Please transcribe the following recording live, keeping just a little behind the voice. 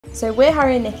So we're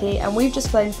Harry and Nikki, and we've just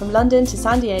flown from London to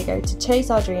San Diego to chase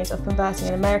our dreams of converting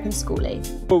an American skoolie.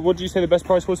 Well, what did you say the best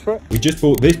price was for it? We just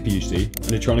bought this beauty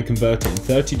and are trying to convert it in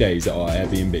 30 days at our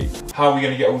Airbnb. How are we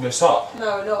going to get all this up?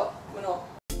 No, we're not.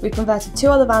 We've converted 2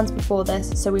 other vans before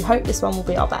this, so we hope this one will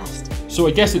be our best. So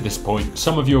I guess at this point,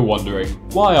 some of you are wondering,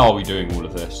 why are we doing all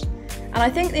of this? And I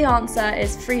think the answer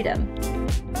is freedom.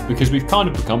 Because we've kind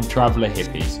of become traveller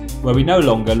hippies, where we no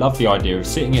longer love the idea of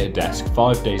sitting at a desk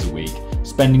 5 days a week,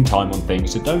 spending time on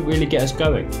things that don't really get us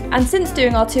going. And since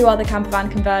doing our 2 other camper van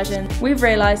conversions, we've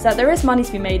realised that there is money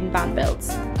to be made in van builds.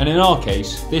 And in our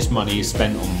case, this money is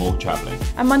spent on more travelling.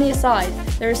 And money aside,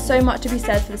 there is so much to be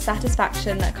said for the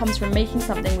satisfaction that comes from making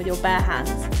something with your bare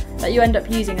hands, that you end up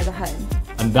using as a home.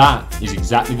 And that is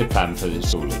exactly the plan for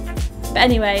this skoolie. But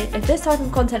anyway, if this type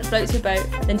of content floats your boat,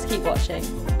 then just keep watching.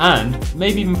 And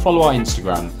maybe even follow our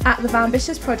Instagram. At the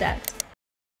Vanbitious Project.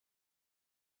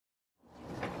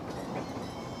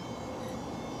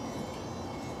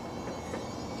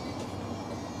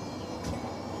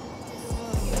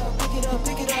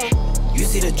 You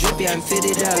see the drip, yeah, I'm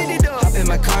fitted up. Hop in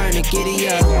my car and a giddy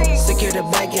up. Secure the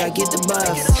bag, yeah, I get the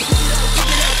bus.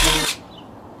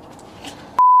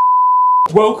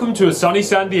 Welcome to a sunny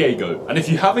San Diego, and if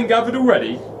you haven't gathered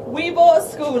already, We bought a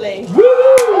skoolie.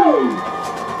 woo!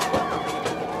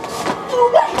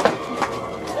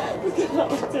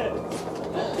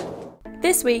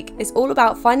 This week is all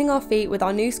about finding our feet with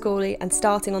our new skoolie and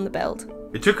starting on the build.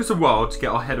 It took us a while to get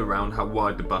our head around how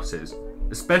wide the bus is,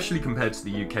 especially compared to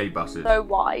the UK buses. So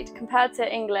wide. Compared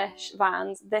to English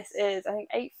vans, this is, I think,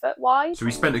 8 foot wide. So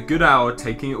we spent a good hour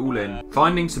taking it all in,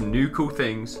 finding some new cool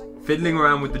things, fiddling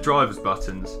around with the driver's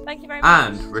buttons, Thank you very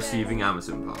much. and receiving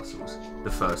Amazon parcels,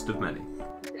 the first of many.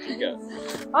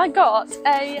 I got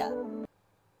a...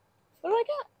 What did I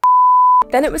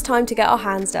get? Then it was time to get our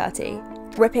hands dirty.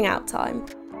 Ripping out time.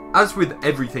 As with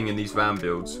everything in these van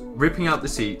builds, ripping out the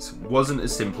seats wasn't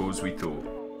as simple as we thought.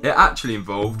 It actually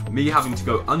involved me having to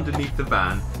go underneath the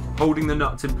van, holding the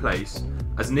nuts in place,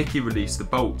 as Nikki released the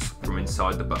bolts from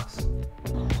inside the bus.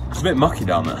 It's a bit mucky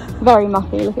down there. Very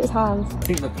mucky, look at his hands. I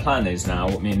think the plan is now,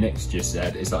 what me and Nick's just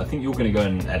said, is that I think you're going to go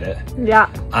and edit. Yeah.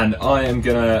 And I am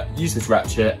going to use this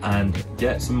ratchet and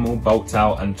get some more bolts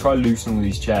out and try loosening all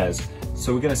these chairs.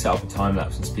 So we're going to set up a time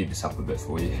lapse and speed this up a bit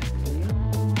for you.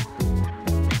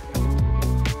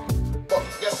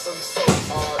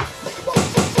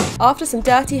 After some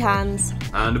dirty hands,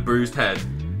 And a bruised head.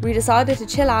 we decided to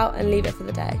chill out and leave it for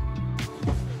the day.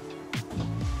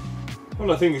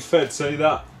 Well, I think it's fair to say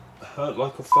that hurt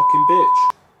like a fucking bitch.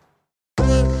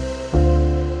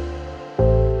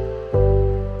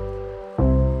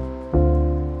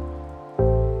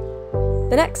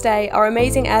 The next day, our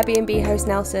amazing Airbnb host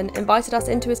Nelson invited us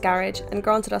into his garage and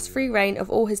granted us free reign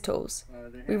of all his tools.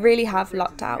 We really have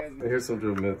lucked out. Here's some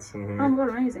drill bits. Oh my god,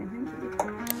 amazing,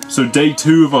 thank you. So day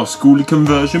 2 of our skoolie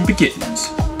conversion begins.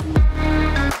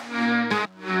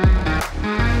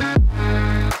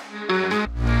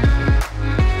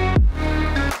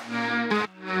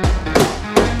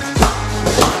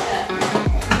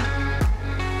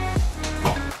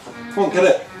 Come on, get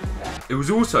it. It was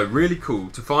also really cool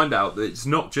to find out that it's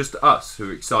not just us who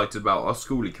are excited about our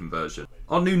skoolie conversion.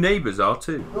 Our new neighbours are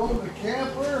too. Building the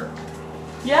camper?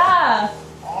 Yeah!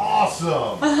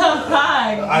 Awesome!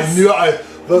 Thanks!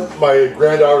 Look, my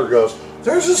granddaughter goes,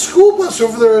 there's a school bus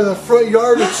over there in the front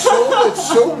yard. It's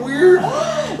so weird.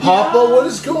 Papa, what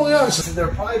is going on? I said, they're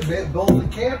probably building the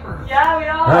camper. Yeah, we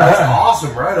are! That's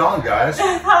awesome. Right on, guys.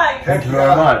 Thanks! Thank you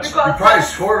very much. You probably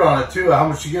scored on it too. How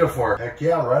much you get it for? Heck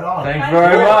yeah, right on. Thank you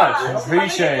very much.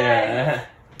 Appreciate it.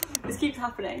 This keeps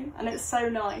happening, and it's so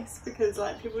nice because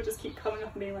like people just keep coming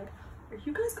up and being like, "Are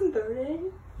you guys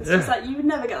converting?" It's just like you would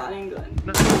never get that in England.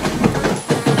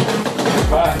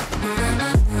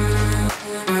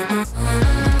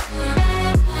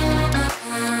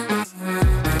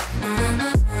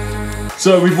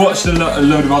 So we've watched a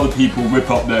load of other people rip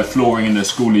up their flooring in their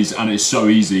skoolies, and it's so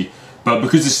easy. But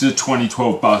because this is a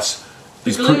 2012 bus,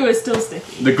 The glue is still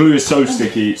sticky. The glue is so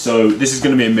sticky, so this is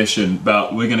going to be a mission,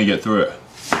 but we're going to get through it.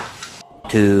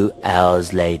 2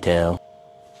 hours later.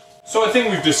 So I think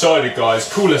we've decided, guys,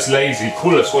 call us lazy,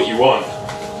 call us what you want.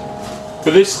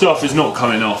 But this stuff is not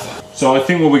coming off. So I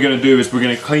think what we're going to do is we're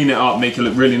going to clean it up, make it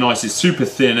look really nice. It's super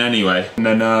thin anyway. And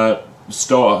then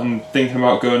start and thinking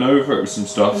about going over it with some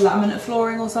stuff. Laminate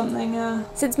flooring or something, yeah.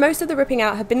 Since most of the ripping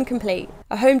out had been complete,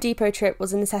 a Home Depot trip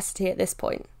was a necessity at this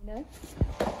point.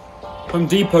 Home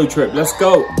Depot trip, let's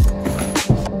go.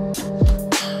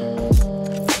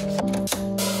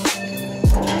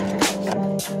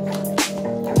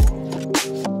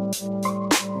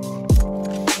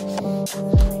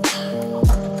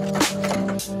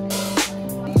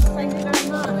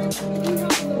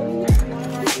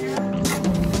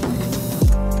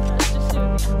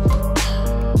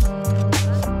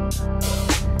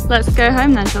 Let's go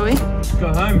home then, shall we? Let's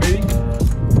go home, baby.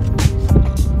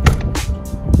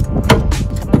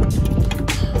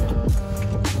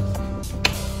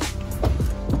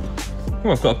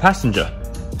 Oh, I've got a passenger.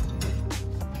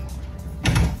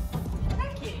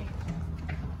 Thank you.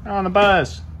 On a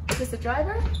bus. Is this the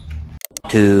driver?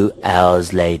 2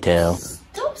 hours later.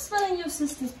 Stop smelling your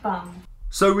sister's bum.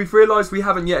 So we've realised we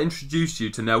haven't yet introduced you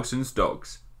to Nelson's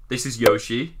dogs. This is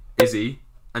Yoshi, Izzy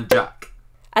and Jack.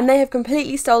 And they have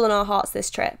completely stolen our hearts this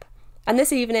trip. And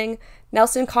this evening,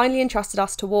 Nelson kindly entrusted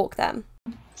us to walk them.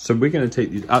 So we're going to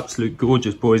take these absolute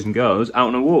gorgeous boys and girls out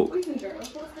on a walk.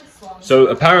 So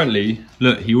apparently,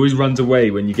 look, he always runs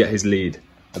away when you get his lead.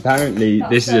 Apparently,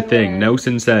 this is a thing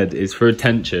Nelson said is for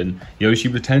attention. Yoshi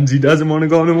pretends he doesn't want to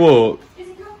go on a walk,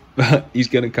 but he's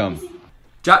going to come.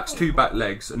 Jack's 2 back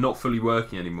legs are not fully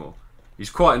working anymore. He's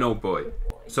quite an old boy.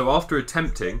 So after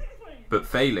attempting, but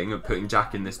failing at putting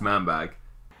Jack in this man bag.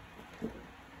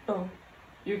 Oh,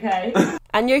 you okay?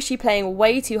 And Yoshi playing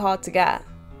way too hard to get.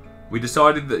 We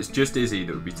decided that it's just Izzy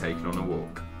that would be taken on a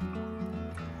walk.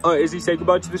 Alright, Izzy, say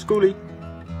goodbye to the skoolie.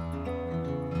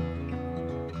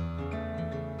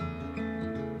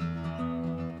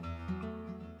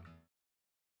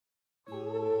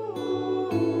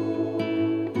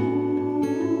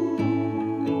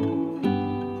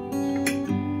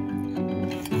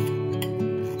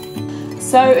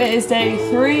 So it is day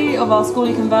 3 of our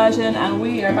skoolie conversion and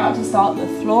we are about to start the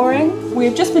flooring.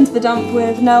 We've just been to the dump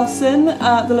with Nelson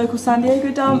at the local San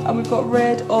Diego dump and we've got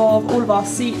rid of all of our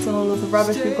seats and all of the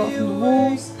rubbish we've got from the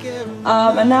walls.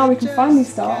 And now we can finally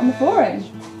start on the flooring.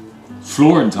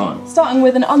 Flooring time. Starting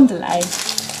with an underlay.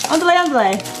 Underlay,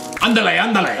 underlay. Underlay,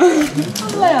 underlay.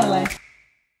 Underlay, underlay.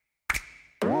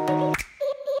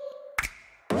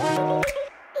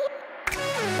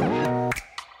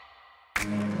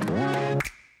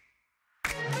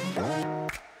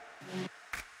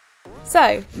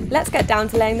 So, let's get down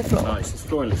to laying the floor. Nice, this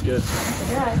flooring looks good.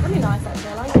 Yeah, it's really nice actually,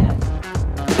 I like it.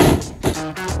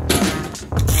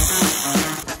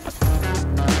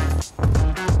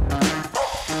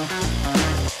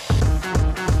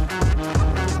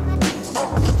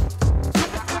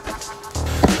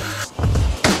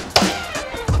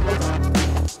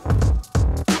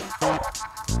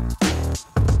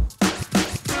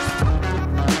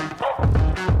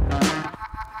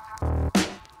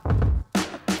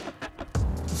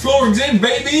 Flooring's in,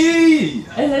 baby!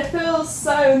 And it feels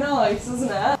so nice, doesn't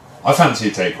it? I fancy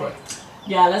a takeaway.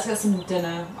 Yeah, let's get some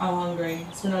dinner. I'm hungry.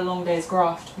 It's been a long day's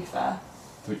graft, to be fair.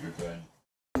 Put your phone.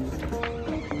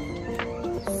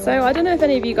 So I don't know if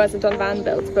any of you guys have done van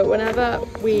builds, but whenever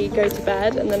we go to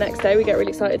bed and the next day we get really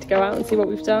excited to go out and see what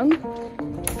we've done.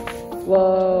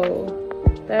 Whoa,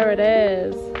 there it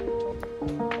is.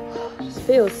 It just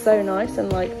feels so nice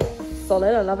and like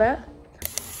solid, I love it.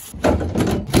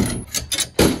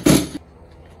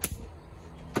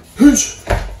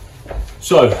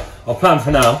 So, our plan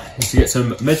for now is to get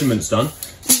some measurements done,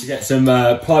 to get some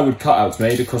plywood cutouts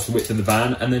made across the width of the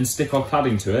van, and then stick our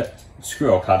cladding to it,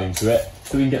 screw our cladding to it,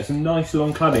 so we can get some nice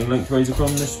long cladding lengthways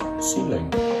across this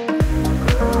ceiling.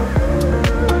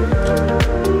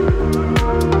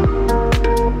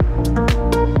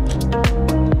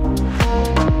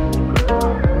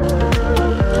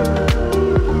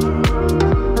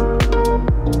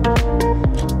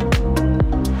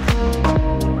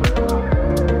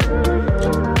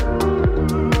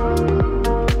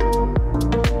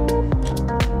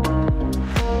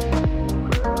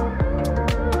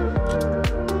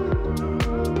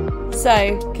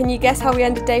 So, can you guess how we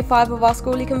ended day 5 of our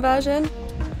skoolie conversion?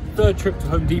 3rd trip to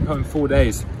Home Depot in 4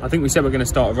 days. I think we said we're going to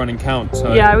start a running count,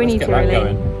 so yeah, we let's need get to that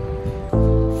really. going.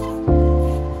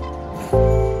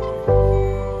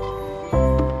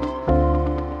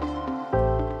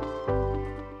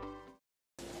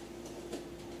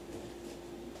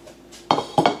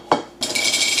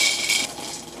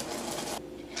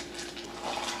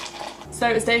 So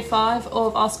it's day 5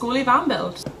 of our skoolie van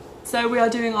build. So we are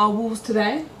doing our walls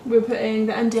today. We're putting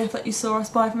the MDF that you saw us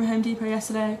buy from Home Depot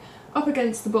yesterday up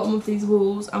against the bottom of these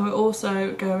walls, and we're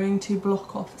also going to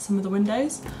block off some of the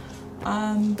windows.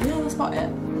 Yeah, that's about it.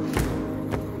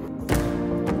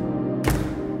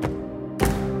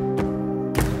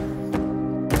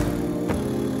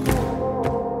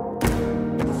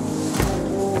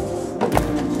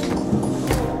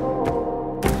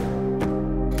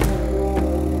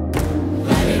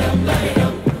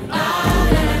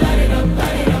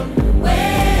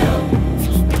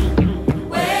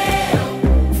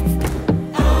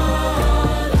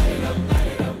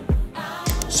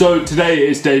 So today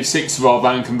is day 6 of our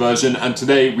van conversion, and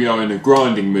today we are in a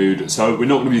grinding mood, so we're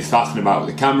not going to be faffing about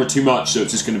with the camera too much, so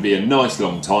it's just going to be a nice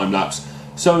long time lapse.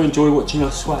 So enjoy watching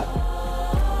us sweat.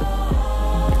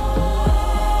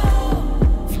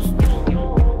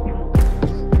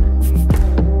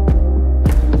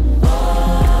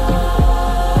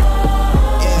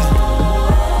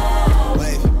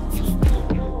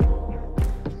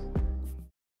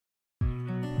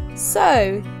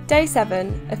 So, day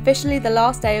 7, officially the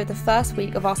last day of the first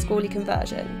week of our skoolie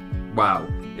conversion. Wow,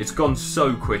 it's gone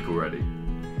so quick already.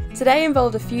 Today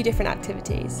involved a few different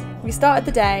activities. We started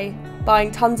the day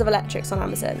buying tons of electrics on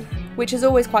Amazon, which is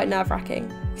always quite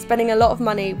nerve-wracking, spending a lot of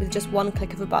money with just one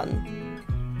click of a button.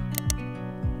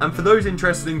 And for those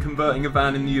interested in converting a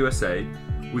van in the USA,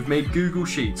 we've made Google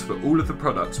Sheets for all of the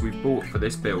products we've bought for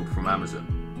this build from Amazon.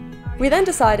 We then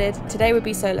decided today would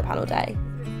be solar panel day.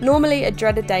 Normally a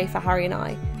dreaded day for Harry and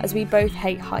I, as we both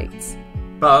hate heights.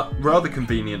 But, rather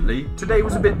conveniently, today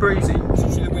was a bit breezy. It's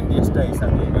actually the windiest day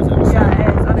San Diego's ever seen. Yeah,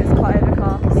 it is, and it's quite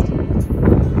overcast.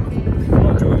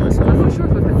 I'm not sure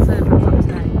if we've put solar panels up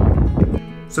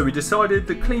today. So we decided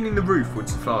that cleaning the roof would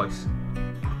suffice.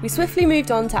 We swiftly moved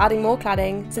on to adding more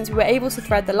cladding, since we were able to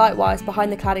thread the light wires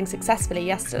behind the cladding successfully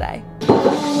yesterday.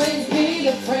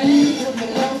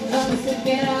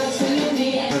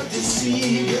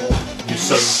 You're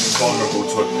so vulnerable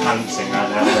to a pantsing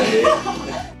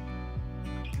man.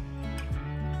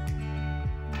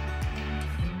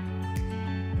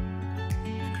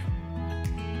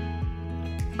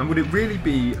 And would it really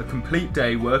be a complete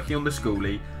day working on the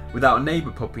skoolie without a neighbour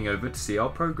popping over to see our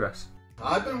progress?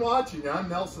 I've been watching. I'm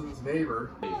Nelson's neighbor.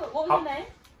 What was your name?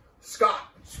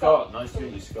 Scott. Scott, nice to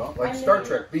meet you, Scott. Like Star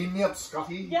Trek. Beam me up,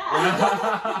 Scotty.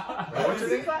 Yeah. What's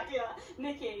his name? Exactly that.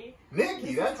 Nikki.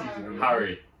 Nikki, that's easy to remember.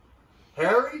 Harry.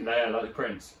 Harry? Yeah, like the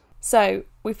prince. So,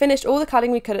 we finished all the cladding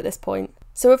we could at this point.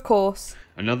 So of course...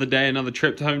 Another day, another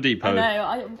trip to Home Depot.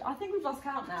 I think we've lost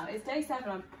count now. It's day 7.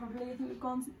 I think we've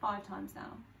gone 5 times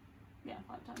now. Yeah,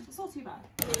 5 times. It's not too bad.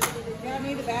 You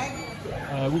need a bag?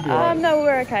 We'll be alright. No,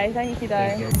 we're okay. Thank you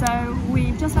though. So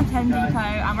we've just left Home Depot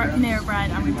and we're at Panera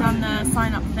Bread and we've done the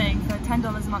sign up thing for $10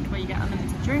 a month where you get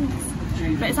unlimited drinks.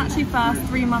 But it's actually first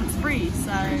 3 months free,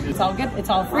 so... It's all good. It's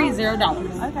all free, $0.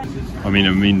 Okay. I mean,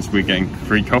 it means we're getting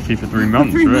free coffee for 3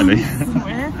 months, really. We're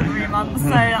here for 3 months, so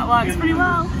that works pretty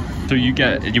well. So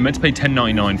you're meant to pay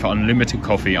 $10.99 for unlimited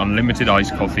coffee, unlimited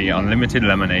iced coffee, unlimited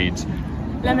lemonades.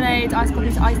 Lemonade, iced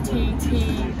coffees, iced tea,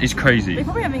 tea. It's crazy. They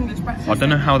probably have English breakfast. I don't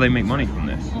know how they make money from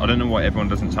this. I don't know why everyone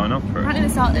doesn't sign up for it. Apparently they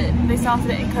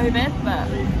started it in COVID,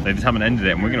 but... They just haven't ended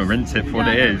it and we're going to rinse it for what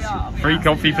it is. Free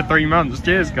coffee for 3 months.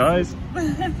 Cheers, guys.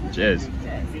 Cheers.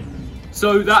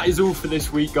 So that is all for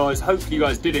this week, guys. Hopefully you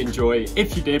guys did enjoy.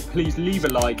 If you did, please leave a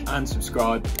like and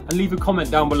subscribe and leave a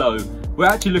comment down below. We're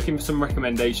actually looking for some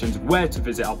recommendations of where to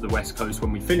visit up the West Coast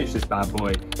when we finish this bad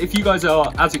boy. If you guys are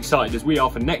as excited as we are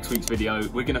for next week's video,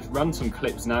 we're going to run some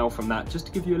clips now from that just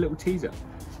to give you a little teaser.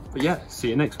 But yeah, see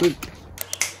you next week.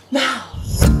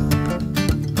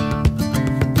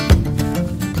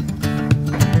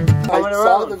 I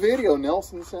saw the video.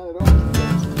 Nelson sent it over.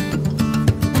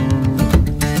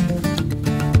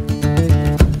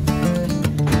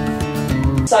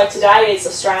 So today is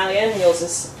Australian, yours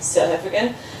is South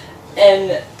African,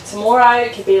 and tomorrow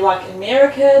it could be like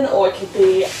American or it could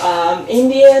be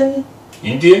Indian.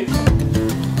 Indian?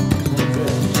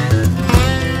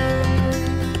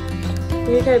 Are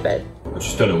you okay, babe? I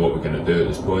just don't know what we're going to do at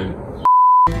this point.